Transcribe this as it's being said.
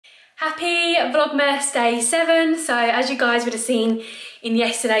Happy Vlogmas Day 7. So as you guys would have seen in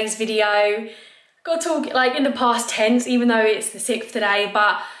yesterday's video, got to talk like in the past tense even though it's the 6th today,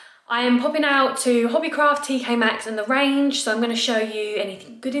 but I am popping out to Hobbycraft, TK Maxx and the range. So I'm going to show you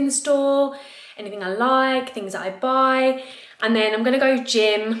anything good in the store, anything I like, things that I buy. And then I'm going to go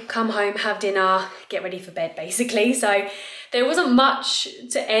gym, come home, have dinner, get ready for bed basically. So there wasn't much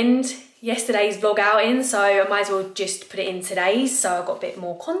to end yesterday's vlog out in, so I might as well just put it in today's, so I've got a bit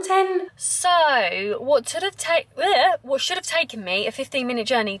more content. So what should have taken me a 15-minute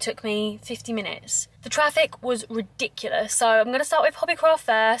journey took me 50 minutes. The traffic was ridiculous, so I'm going to start with Hobbycraft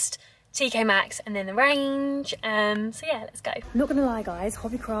first, TK Maxx and then the range. So yeah, let's go. I'm not gonna lie guys,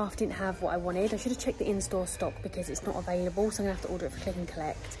 Hobbycraft didn't have what I wanted. I should have checked the in-store stock because it's not available, so I'm gonna have to order it for click and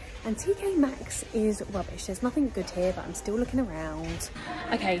collect. And TK Maxx is rubbish. There's nothing good here, but I'm still looking around.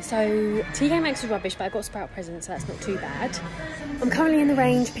 Okay, so TK Maxx is rubbish, but I got Sprout presents, so that's not too bad. I'm currently in the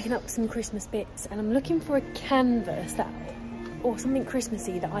range picking up some Christmas bits, and I'm looking for a canvas that, or something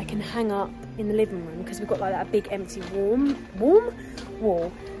Christmassy that I can hang up in the living room, because we've got like that big empty warm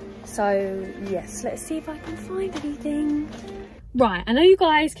wall. So yes, let's see if I can find anything. Right, I know you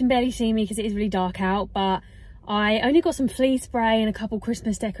guys can barely see me because it is really dark out, but I only got some flea spray and a couple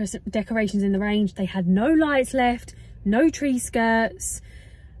Christmas decorations in the range. They had no lights left, no tree skirts,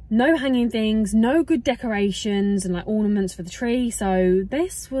 no hanging things, no good decorations and like ornaments for the tree. So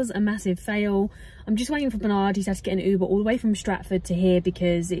this was a massive fail. I'm just waiting for Bernard. He's had to get an Uber all the way from Stratford to here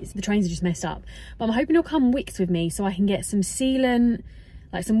because the trains are just messed up. But I'm hoping he'll come Wickes with me so I can get some sealant,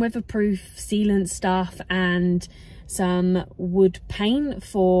 like some weatherproof sealant stuff and some wood paint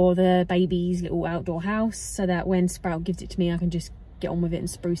for the baby's little outdoor house so that when Sprout gives it to me I can just get on with it and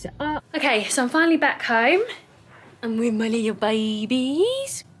spruce it up. Okay, so I'm finally back home. I'm with my little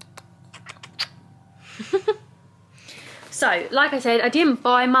babies. So, like I said, I didn't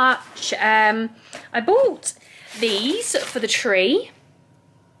buy much. I bought these for the tree.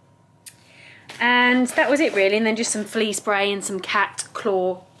 And that was it really, and then just some flea spray and some cat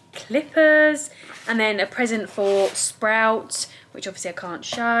claw clippers, and then a present for Sprout, which obviously I can't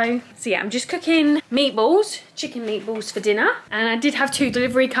show. So yeah, I'm just cooking meatballs, chicken meatballs for dinner, and I did have two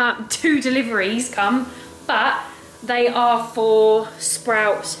deliveries come, but they are for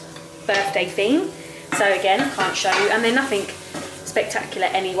Sprout's birthday theme. So again, can't show you, and they're nothing spectacular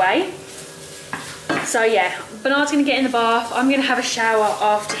anyway. So yeah, Bernard's gonna get in the bath. I'm gonna have a shower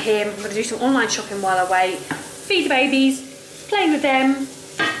after him. I'm gonna do some online shopping while I wait. Feed the babies, play with them.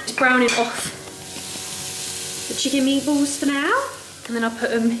 Just browning off the chicken meatballs for now. And then I'll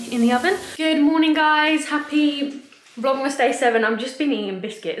put them in the oven. Good morning guys, happy Vlogmas Day 7. I've just been eating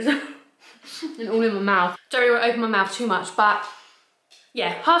biscuits and all in my mouth. Don't really want to open my mouth too much, but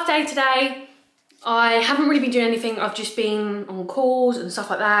yeah, half day today. I haven't really been doing anything. I've just been on calls and stuff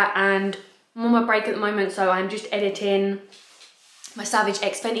like that, and I'm on my break at the moment, so I'm just editing my Savage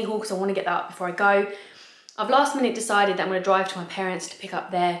X Fenty haul because I want to get that up before I go. I've last minute decided that I'm going to drive to my parents to pick up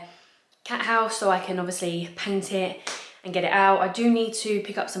their cat house so I can obviously paint it and get it out. I do need to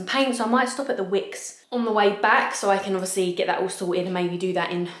pick up some paint, so I might stop at the Wickes on the way back so I can obviously get that all sorted and maybe do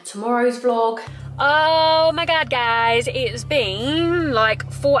that in tomorrow's vlog. Oh my god guys, it's been like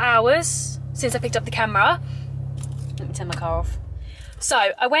 4 hours since I picked up the camera. Let me turn my car off. So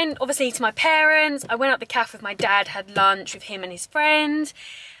I went obviously to my parents, I went up the cafe with my dad, had lunch with him and his friend.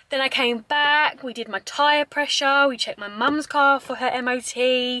 Then I came back, we did my tyre pressure, we checked my mum's car for her MOT.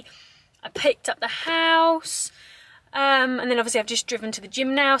 I picked up the house. And then obviously I've just driven to the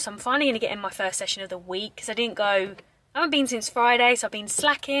gym now, so I'm finally gonna get in my first session of the week because I haven't been since Friday, so I've been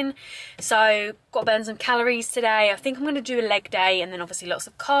slacking. So got to burn some calories today. I think I'm going to do a leg day and then obviously lots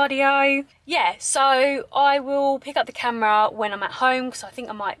of cardio. Yeah, so I will pick up the camera when I'm at home because I think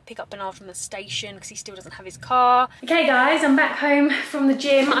I might pick up Bernard from the station because he still doesn't have his car. Okay guys, I'm back home from the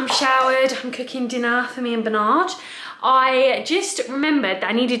gym. I'm showered. I'm cooking dinner for me and Bernard. I just remembered that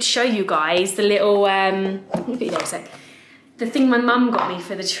I needed to show you guys the little, the thing my mum got me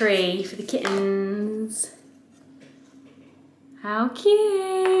for the tree, for the kittens. How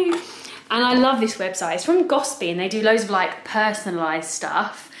cute. And I love this website. It's from Gospy and they do loads of like personalised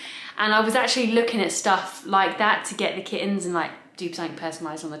stuff. And I was actually looking at stuff like that to get the kittens and like do something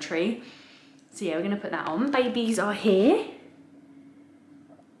personalised on the tree. So yeah, we're gonna put that on. Babies are here.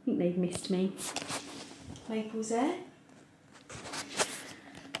 I think they've missed me. Maple's there.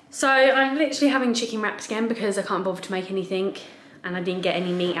 So I'm literally having chicken wraps again because I can't bother to make anything. And I didn't get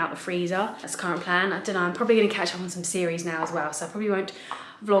any meat out the freezer. That's the current plan. I don't know, I'm probably gonna catch up on some series now as well, so I probably won't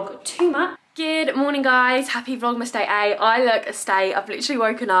vlog too much. Good morning guys, happy Vlogmas Day 8. I look a state. I've literally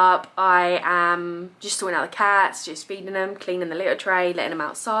woken up. I am just sorting out the cats, just feeding them, cleaning the litter tray, letting them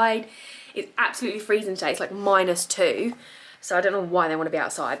outside. It's absolutely freezing today, it's like -2. So I don't know why they want to be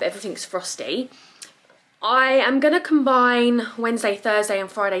outside, but everything's frosty. I am going to combine Wednesday, Thursday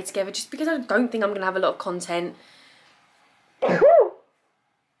and Friday together just because I don't think I'm going to have a lot of content.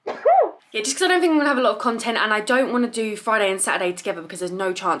 Yeah, just because I don't think I'm going to have a lot of content, and I don't want to do Friday and Saturday together because there's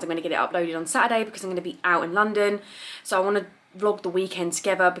no chance I'm going to get it uploaded on Saturday because I'm going to be out in London. So I want to vlog the weekend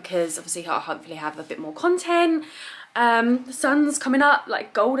together because obviously I'll hopefully have a bit more content. The sun's coming up,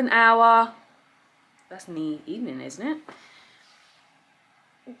 like golden hour. That's in the evening, isn't it?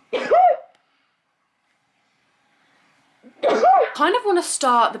 Kind of want to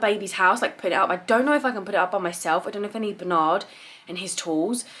start the baby's house, like put it up. I don't know if I can put it up by myself. I don't know if I need Bernard and his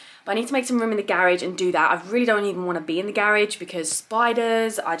tools. But I need to make some room in the garage and do that. I really don't even want to be in the garage because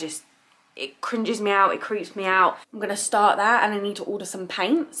spiders, it cringes me out, it creeps me out. I'm going to start that and I need to order some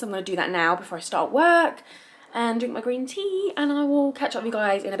paint. So I'm going to do that now before I start work and drink my green tea, and I will catch up with you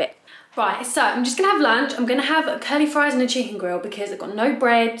guys in a bit. Right, so I'm just going to have lunch. I'm going to have curly fries and a chicken grill because I've got no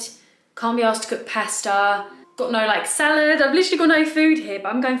bread, can't be asked to cook pasta, got no like salad. I've literally got no food here, but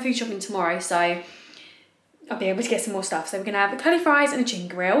I'm going food shopping tomorrow, so I'll be able to get some more stuff. So we're gonna have curly fries and a chicken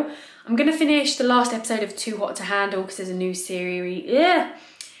grill. I'm gonna finish the last episode of Too Hot to Handle because there's a new series. Yeah,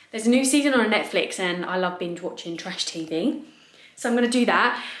 there's a new season on Netflix, and I love binge watching trash TV. So I'm gonna do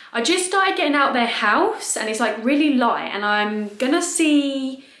that. I just started getting out their house, and it's like really light. And I'm gonna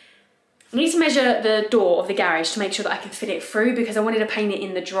see. I need to measure the door of the garage to make sure that I can fit it through because I wanted to paint it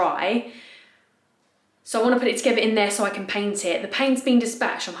in the dry. So I want to put it together in there so I can paint it. The paint's been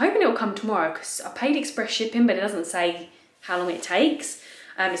dispatched. I'm hoping it'll come tomorrow because I paid express shipping, but it doesn't say how long it takes.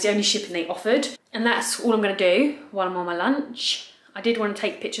 It's the only shipping they offered. And that's all I'm going to do while I'm on my lunch. I did want to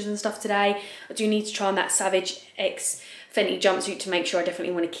take pictures and stuff today. I do need to try on that Savage X Fenty jumpsuit to make sure I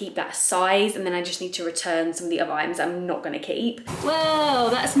definitely want to keep that size. And then I just need to return some of the other items I'm not going to keep. Well,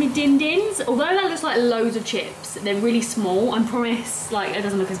 that's my din-dins. Although that looks like loads of chips, they're really small. I promise, like, it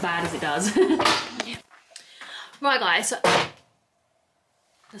doesn't look as bad as it does. Right guys, so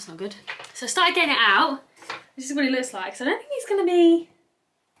that's not good. So I started getting it out. This is what it looks like. So I don't think it's gonna be,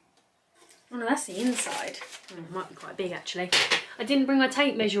 oh no, that's the inside. Oh, it might be quite big actually. I didn't bring my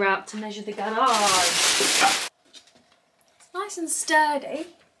tape measure out to measure the garage. It's nice and sturdy.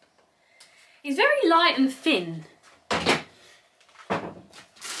 It's very light and thin.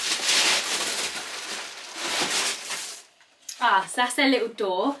 Ah, so that's their little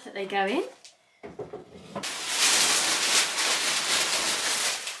door that they go in.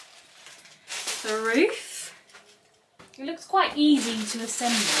 The roof. It looks quite easy to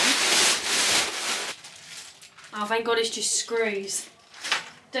assemble. Oh, thank God it's just screws.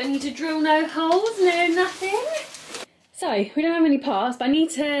 Don't need to drill no holes, no nothing. So, we don't have any parts, but I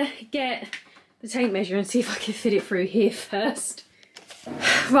need to get the tape measure and see if I can fit it through here first.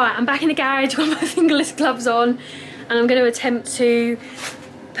 Right, I'm back in the garage, got my fingerless gloves on, and I'm going to attempt to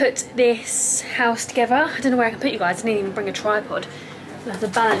put this house together. I don't know where I can put you guys, I didn't even bring a tripod. I'll have to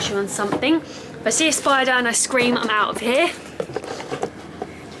balance you on something. If I see a spider and I scream, I'm out of here.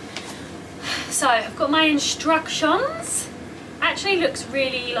 So I've got my instructions. Actually looks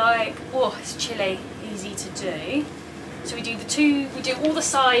really like, oh, it's chilly, easy to do. So we do all the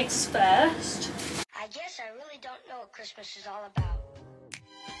sides first. I guess I really don't know what Christmas is all about.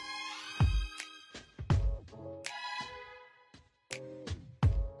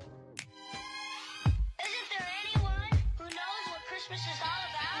 Isn't there anyone who knows what Christmas is all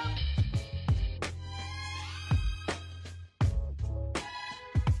about?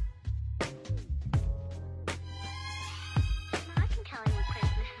 I can tell you what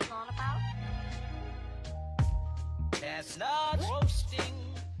Christmas is all about. Chestnuts roasting.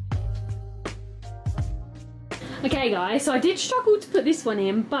 Okay guys, so I did struggle to put this one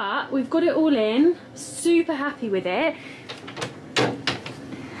in, but we've got it all in. Super happy with it.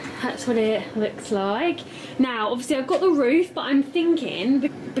 That's what it looks like. Now, obviously I've got the roof, but I'm thinking,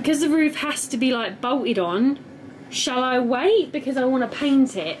 because the roof has to be like bolted on, shall I wait? Because I want to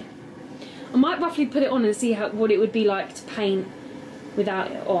paint it. I might roughly put it on and see what it would be like to paint without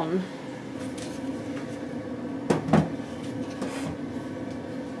it on.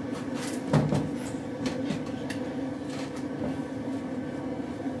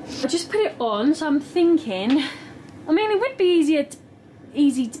 I just put it on, so I'm thinking, I mean it would be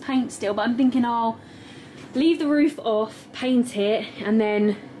easy to paint still, but I'm thinking I'll leave the roof off, paint it, and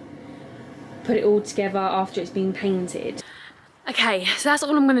then put it all together after it's been painted. Okay, so that's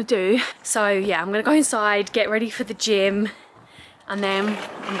all I'm gonna do. So yeah, I'm gonna go inside, get ready for the gym, and then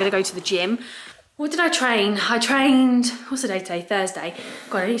I'm gonna go to the gym. What did I train? I trained, what's the day today? Thursday.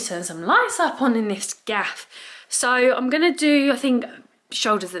 God, I need to turn some lights up on in this gaff. So I'm gonna do, I think,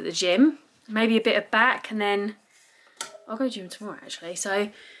 shoulders at the gym, maybe a bit of back, and then I'll go to the gym tomorrow actually. So,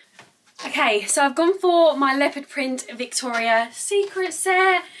 okay, so I've gone for my leopard print Victoria's Secret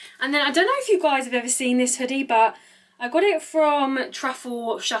set. And then I don't know if you guys have ever seen this hoodie, but I got it from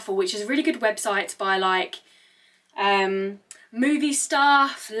Truffle Shuffle, which is a really good website to buy like movie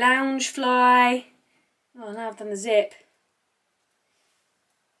stuff, Loungefly. Oh, now I've done the zip.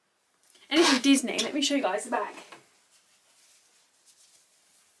 Anything Disney. Let me show you guys the back.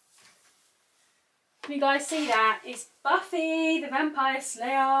 Can you guys see that? It's Buffy the Vampire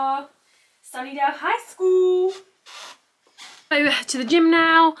Slayer, Sunnydale High School. So to the gym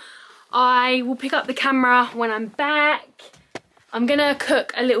now. I will pick up the camera when I'm back. I'm gonna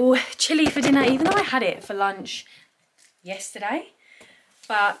cook a little chilli for dinner, even though I had it for lunch yesterday.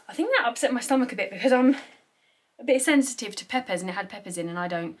 But I think that upset my stomach a bit because I'm a bit sensitive to peppers, and it had peppers in, and I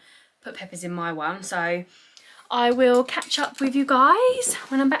don't put peppers in my one. So I will catch up with you guys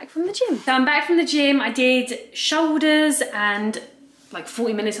when I'm back from the gym. So I'm back from the gym. I did shoulders and like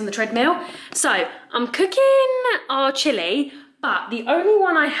 40 minutes on the treadmill. So I'm cooking our chilli. But the only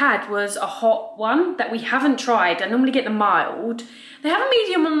one I had was a hot one that we haven't tried. I normally get the mild. They have a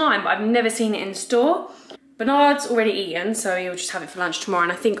medium online, but I've never seen it in store. Bernard's already eaten, so he'll just have it for lunch tomorrow.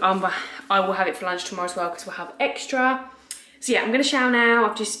 And I think I will have it for lunch tomorrow as well, because we'll have extra. So yeah, I'm gonna shower now.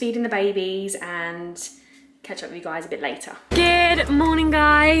 I'm just feeding the babies and catch up with you guys a bit later. Good morning,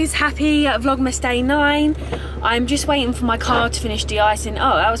 guys. Happy Vlogmas Day 9. I'm just waiting for my car to finish de-icing.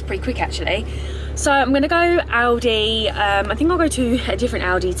 Oh, that was pretty quick actually. So I'm gonna go Aldi. I think I'll go to a different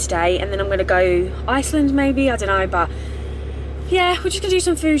Aldi today, and then I'm gonna go Iceland maybe, I don't know, but yeah, we're just gonna do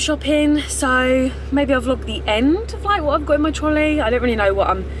some food shopping. So maybe I'll vlog the end of like what I've got in my trolley. I don't really know what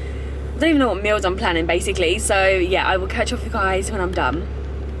I don't even know what meals I'm planning basically. So yeah, I will catch up with you guys when I'm done.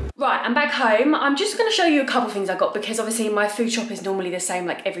 Right, I'm back home. I'm just gonna show you a couple of things I got, because obviously my food shop is normally the same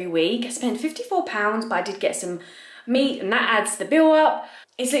like every week. I spent £54, but I did get some meat, and that adds the bill up.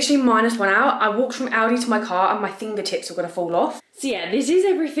 It's literally -1 out. I walked from Aldi to my car and my fingertips are gonna fall off. So yeah, this is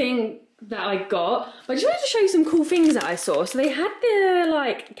everything that I got. But I just wanted to show you some cool things that I saw. So they had the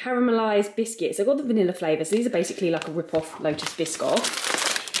like caramelized biscuits. I got the vanilla flavour. So these are basically like a rip-off Lotus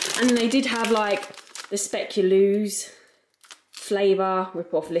Biscoff. And then they did have like the speculoos flavour,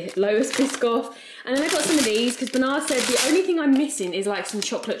 rip-off Lotus Biscoff. And then I got some of these because Bernard said the only thing I'm missing is like some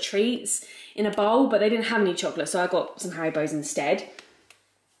chocolate treats in a bowl, but they didn't have any chocolate, so I got some Haribos instead.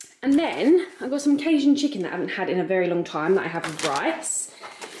 And then I got some Cajun chicken that I haven't had in a very long time that I have with rice.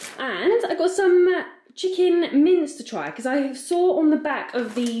 And I got some chicken mince to try, because I saw on the back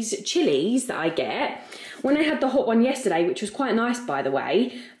of these chilies that I get, when I had the hot one yesterday, which was quite nice by the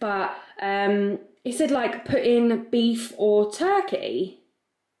way, but it said like put in beef or turkey.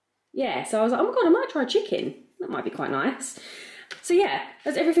 Yeah, so I was like, oh my god, I might try chicken. That might be quite nice. So yeah,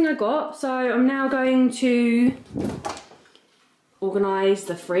 that's everything I got. So I'm now going to organise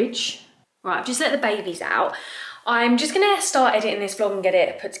the fridge. Right, I've just let the babies out. I'm just gonna start editing this vlog and get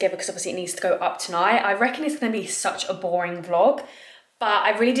it put together, because obviously it needs to go up tonight. I reckon it's gonna be such a boring vlog, but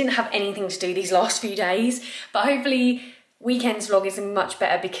I really didn't have anything to do these last few days. But hopefully weekend's vlog is much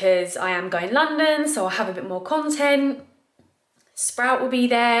better, because I am going London, so I'll have a bit more content. Sprout will be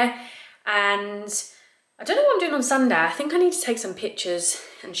there, and I don't know what I'm doing on Sunday. I think I need to take some pictures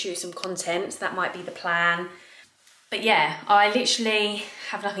and shoot some content, so that might be the plan. But yeah, I literally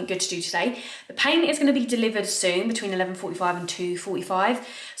have nothing good to do today. The paint is going to be delivered soon, between 11:45 and 2:45.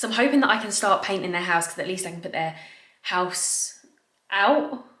 So I'm hoping that I can start painting their house, because at least I can put their house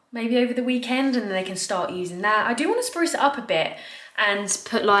out maybe over the weekend, and then they can start using that. I do want to spruce it up a bit and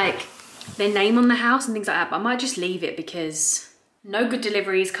put like their name on the house and things like that, but I might just leave it because no good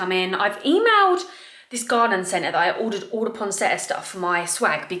deliveries come in. I've emailed this garden centre that I ordered all the poinsettia stuff for my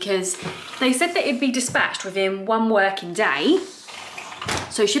swag, because they said that it'd be dispatched within 1 working day.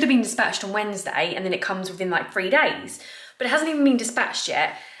 So it should have been dispatched on Wednesday, and then it comes within like 3 days. But it hasn't even been dispatched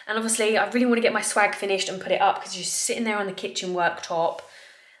yet. And obviously I really want to get my swag finished and put it up, because it's just sitting there on the kitchen worktop.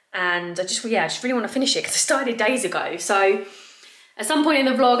 And I just really want to finish it, because I started days ago. So at some point in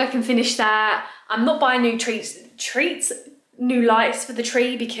the vlog I can finish that. I'm not buying new lights for the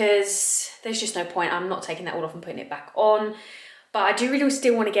tree, because there's just no point. I'm not taking that all off and putting it back on. But I do really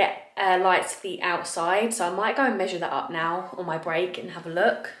still want to get lights for the outside, so I might go and measure that up now on my break and have a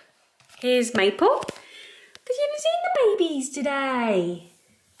look. Here's Maple, because you haven't seen the babies today.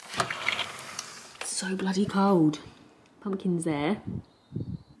 It's so bloody cold. Pumpkin's there.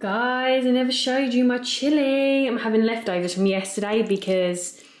 Guys, I never showed you my chilli. I'm having leftovers from yesterday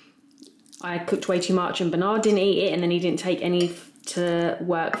because I cooked way too much and Bernard didn't eat it, and then he didn't take any to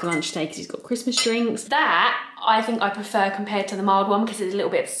work for lunch today because he's got Christmas drinks. That, I think I prefer compared to the mild one because there's a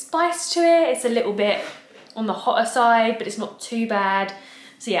little bit of spice to it. It's a little bit on the hotter side, but it's not too bad.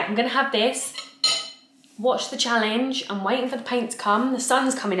 So yeah, I'm gonna have this, watch the challenge. I'm waiting for the paint to come. The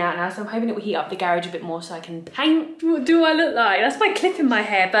sun's coming out now, so I'm hoping it will heat up the garage a bit more so I can paint. What do I look like? That's my clip in my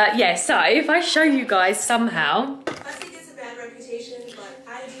hair, but yeah, so if I show you guys somehow. I think it's a bad reputation, but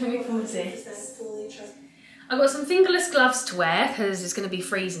I do Let me pause 100% fully trust. I've got some fingerless gloves to wear because it's going to be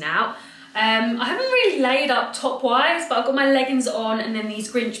freezing out. I haven't really laid up top-wise, but I've got my leggings on and then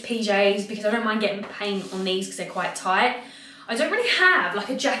these Grinch PJs because I don't mind getting paint on these because they're quite tight. I don't really have like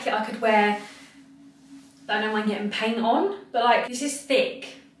a jacket I could wear that I don't mind getting paint on, but like this is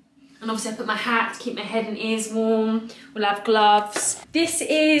thick. And obviously I put my hat to keep my head and ears warm. We'll have gloves. This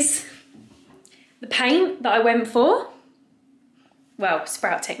is the paint that I went for. Well,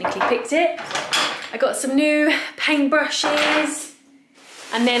 Sprout technically picked it. I got some new paint brushes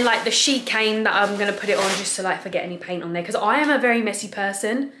and then like the sheet cane that I'm gonna put it on just so like if I get any paint on there, because I am a very messy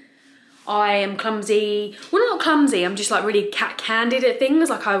person. I am clumsy. Well, not clumsy, I'm just like really cat-candid at things.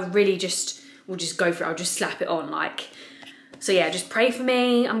 Like I really just will just go for it. I'll just slap it on like. So yeah, just pray for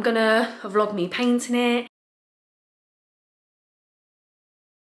me. I'm gonna vlog me painting it.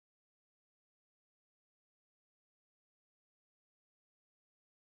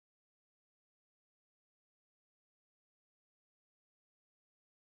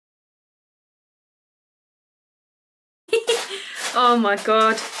 Oh my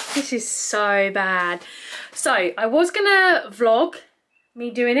god, this is so bad. So I was gonna vlog me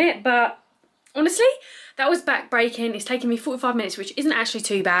doing it, but honestly that was back-breaking. It's taken me 45 minutes, which isn't actually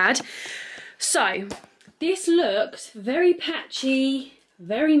too bad. So this looks very patchy,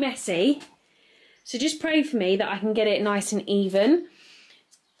 very messy, so just pray for me that I can get it nice and even.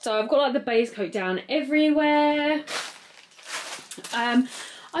 So I've got like the base coat down everywhere.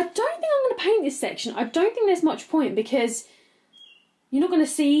 I don't think I'm going to paint this section. I don't think there's much point because you're not going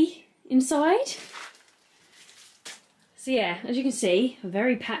to see inside. So yeah, as you can see,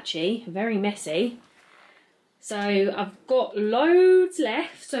 very patchy, very messy. So I've got loads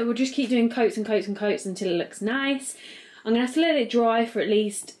left, so we'll just keep doing coats and coats and coats until it looks nice. I'm going to have to let it dry for at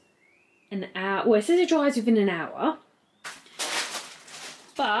least an hour. Well, it says it dries within an hour.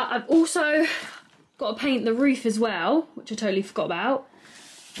 But I've also got to paint the roof as well, which I totally forgot about.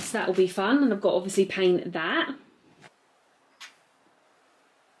 So that will be fun, and I've got to obviously paint that.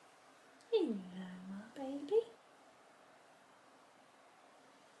 Hello, my baby.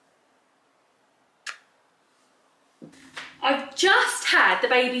 I've just had the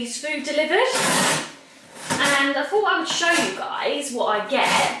baby's food delivered, and I thought I would show you guys what I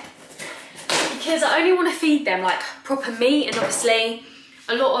get because I only want to feed them like proper meat, and obviously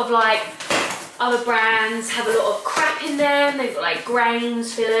a lot of like other brands have a lot of crap in them. They've got like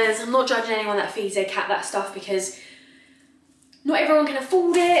grains, fillers. I'm not judging anyone that feeds their cat that stuff because not everyone can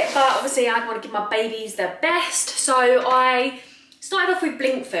afford it, but obviously I want to give my babies the best. So I started off with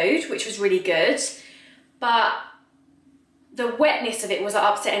Blink food, which was really good, but the wetness of it was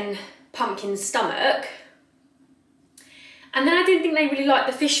upsetting Pumpkin's stomach. And then I didn't think they really liked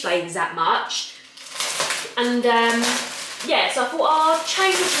the fish flavours that much. And yeah, so I thought I'll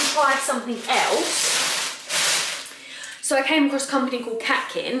change and try something else. So I came across a company called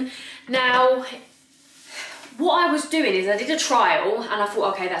Catkin. Now, what I was doing is I did a trial and I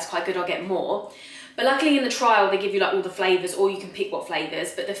thought, okay, that's quite good, I'll get more. But luckily in the trial, they give you like all the flavours, or you can pick what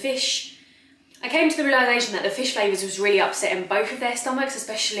flavours. But the fish, I came to the realisation that the fish flavours was really upsetting both of their stomachs,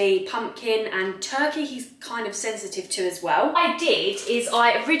 especially Pumpkin, and Turkey he's kind of sensitive to as well. What I did is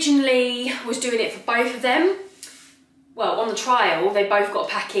I originally was doing it for both of them. Well, on the trial, they both got a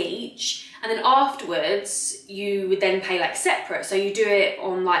pack each, and then afterwards, you would then pay like separate. So you do it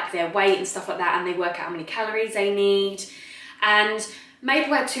on like their weight and stuff like that, and they work out how many calories they need. And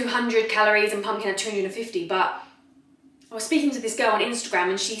Maple had 200 calories and Pumpkin had 250, but I was speaking to this girl on Instagram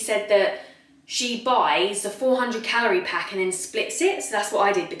and she said that she buys the 400 calorie pack and then splits it. So that's what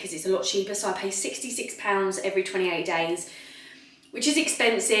I did because it's a lot cheaper. So I pay £66 every 28 days, which is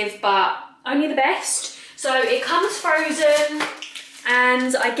expensive, but only the best. So it comes frozen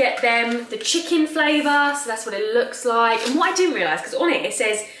and I get them the chicken flavour. So that's what it looks like. And what I didn't realise, because on it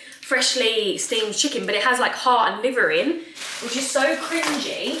says freshly steamed chicken, but it has like heart and liver in, which is so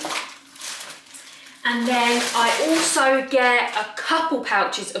cringy. And then I also get a couple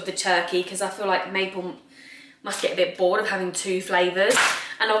pouches of the turkey because I feel like Maple must get a bit bored of having two flavours.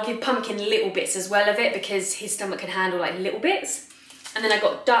 And I'll give Pumpkin little bits as well of it because his stomach can handle like little bits. And then I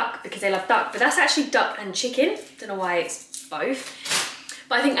got duck because they love duck, but that's actually duck and chicken. Don't know why it's both.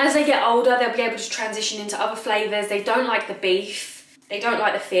 But I think as they get older, they'll be able to transition into other flavours. They don't like the beef. They don't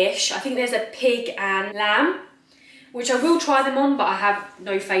like the fish. I think there's a pig and lamb, which I will try them on, but I have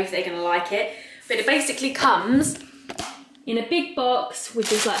no faith they're gonna like it. But it basically comes in a big box with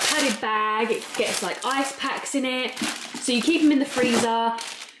this like padded bag. It gets like ice packs in it. So you keep them in the freezer.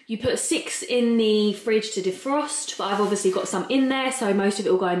 You put 6 in the fridge to defrost, but I've obviously got some in there, so most of it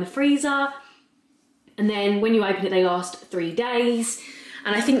will go in the freezer. And then when you open it, they last 3 days.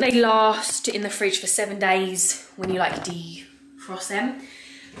 And I think they last in the fridge for 7 days when you like defrost them.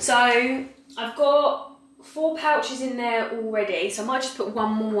 So I've got 4 pouches in there already, so I might just put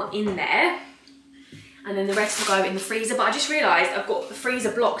 1 more in there. And then the rest will go in the freezer. But I just realised I've got the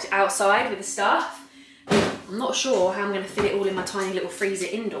freezer blocked outside with the stuff. I'm not sure how I'm going to fit it all in my tiny little freezer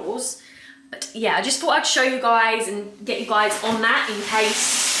indoors. But yeah, I just thought I'd show you guys and get you guys on that in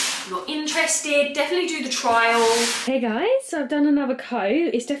case you're interested. Definitely do the trial. Hey guys, so I've done another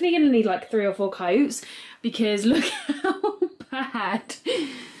coat. It's definitely going to need like 3 or 4 coats because look how bad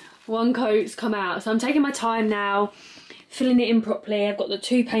 1 coat's come out. So I'm taking my time now, filling it in properly. I've got the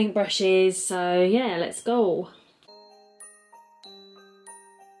 2 paintbrushes, so yeah, let's go.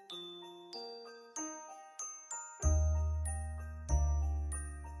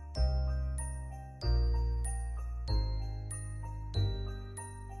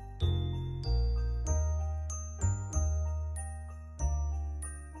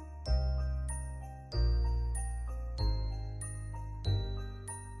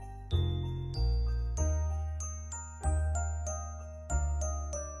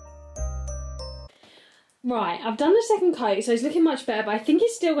 Right, I've done the second coat, so it's looking much better, but I think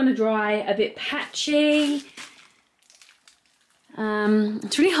it's still going to dry a bit patchy.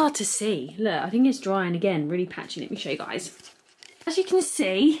 It's really hard to see. Look, I think it's drying again, really patchy. Let me show you guys. As you can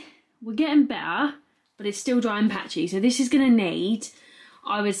see, we're getting better, but it's still dry and patchy. So this is going to need,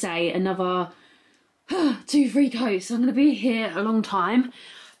 I would say, another 2-3 coats. So I'm going to be here a long time,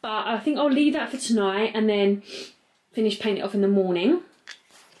 but I think I'll leave that for tonight and then finish painting it off in the morning.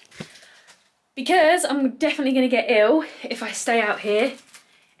 Because I'm definitely going to get ill if I stay out here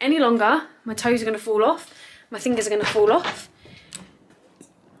any longer. My toes are going to fall off. My fingers are going to fall off.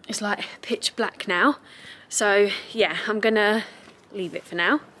 It's like pitch black now. So yeah, I'm going to leave it for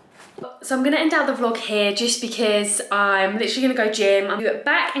now. So I'm going to end out the vlog here just because I'm literally going to go gym. I'm going to do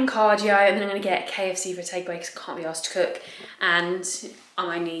back and cardio and then I'm going to get KFC for a takeaway because I can't be asked to cook. And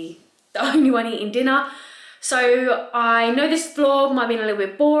I'm the only one eating dinner. So I know this vlog might be a little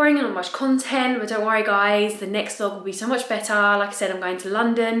bit boring and not much content, but don't worry guys, the next vlog will be so much better. Like I said, I'm going to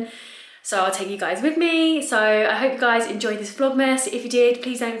London, so I'll take you guys with me. So I hope you guys enjoyed this Vlogmas. If you did,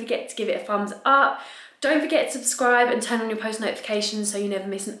 please don't forget to give it a thumbs up. Don't forget to subscribe and turn on your post notifications so you never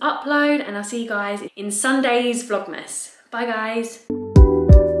miss an upload. And I'll see you guys in Sunday's Vlogmas. Bye guys.